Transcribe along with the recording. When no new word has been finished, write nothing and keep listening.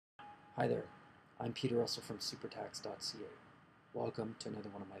Hi there, I'm Peter Russell from Supertax.ca. Welcome to another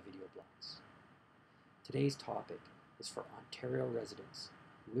one of my video blogs. Today's topic is for Ontario residents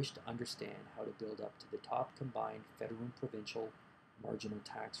who wish to understand how to build up to the top combined federal and provincial marginal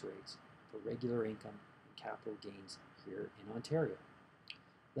tax rates for regular income and capital gains here in Ontario.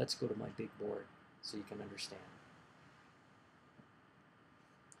 Let's go to my big board so you can understand.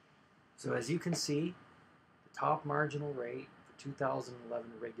 So as you can see, the top marginal rate for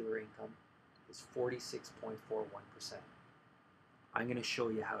 2011 regular income is 46.41%. I'm going to show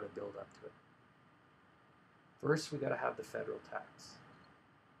you how to build up to it. First, we got to have the federal tax.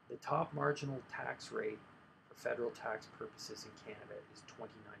 The top marginal tax rate for federal tax purposes in Canada is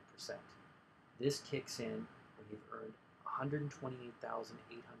 29%. This kicks in when you've earned $128,801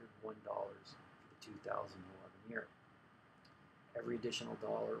 for the 2011 year. Every additional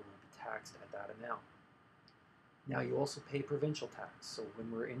dollar will be taxed at that amount. Now you also pay provincial tax. So when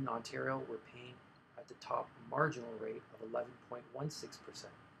we're in Ontario, we're paying at the top marginal rate of 11.16%.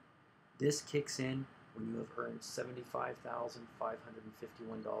 This kicks in when you have earned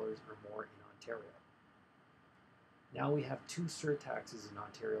 $75,551 or more in Ontario. Now we have two surtaxes in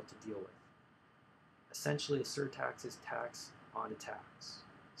Ontario to deal with. Essentially, a surtax is tax on a tax.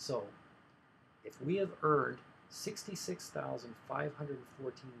 So if we have earned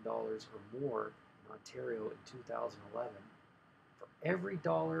 $66,514 or more in Ontario in 2011, for every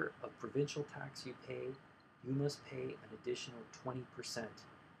dollar of provincial tax you pay, you must pay an additional 20%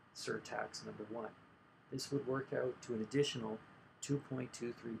 surtax number one. This would work out to an additional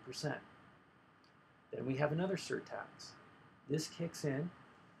 2.23%. Then we have another surtax. This kicks in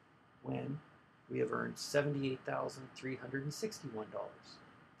when we have earned $78,361.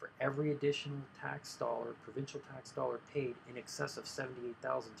 For every additional tax dollar, provincial tax dollar paid in excess of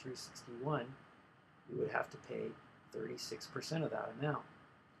 $78,361, you would have to pay 36% of that amount.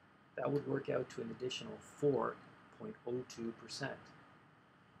 That would work out to an additional 4.02%.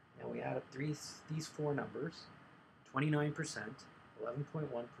 Now we add up these four numbers: 29%,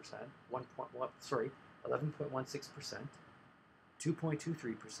 11.1%, 11.16%,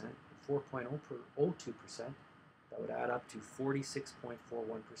 2.23%, and 4.02%. That would add up to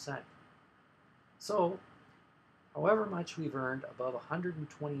 46.41%. So, however much we've earned above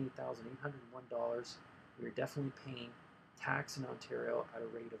 $128,801, we are definitely paying tax in Ontario at a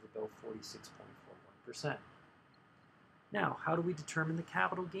rate of about 46.41%. Now, how do we determine the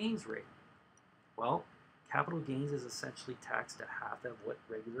capital gains rate? Well, capital gains is essentially taxed at half of what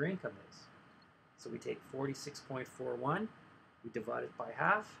regular income is. So we take 46.41, we divide it by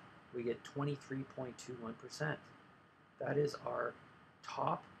half, we get 23.21%. That is our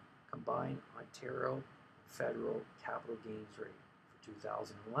top combined Ontario federal capital gains rate for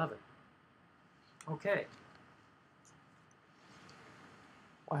 2011. Okay.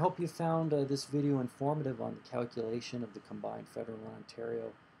 Well, I hope you found this video informative on the calculation of the combined federal and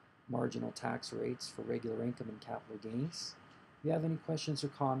Ontario marginal tax rates for regular income and capital gains. If you have any questions or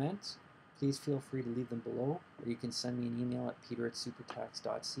comments, please feel free to leave them below, or you can send me an email at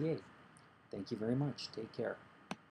peter@supertax.ca. Thank you very much. Take care.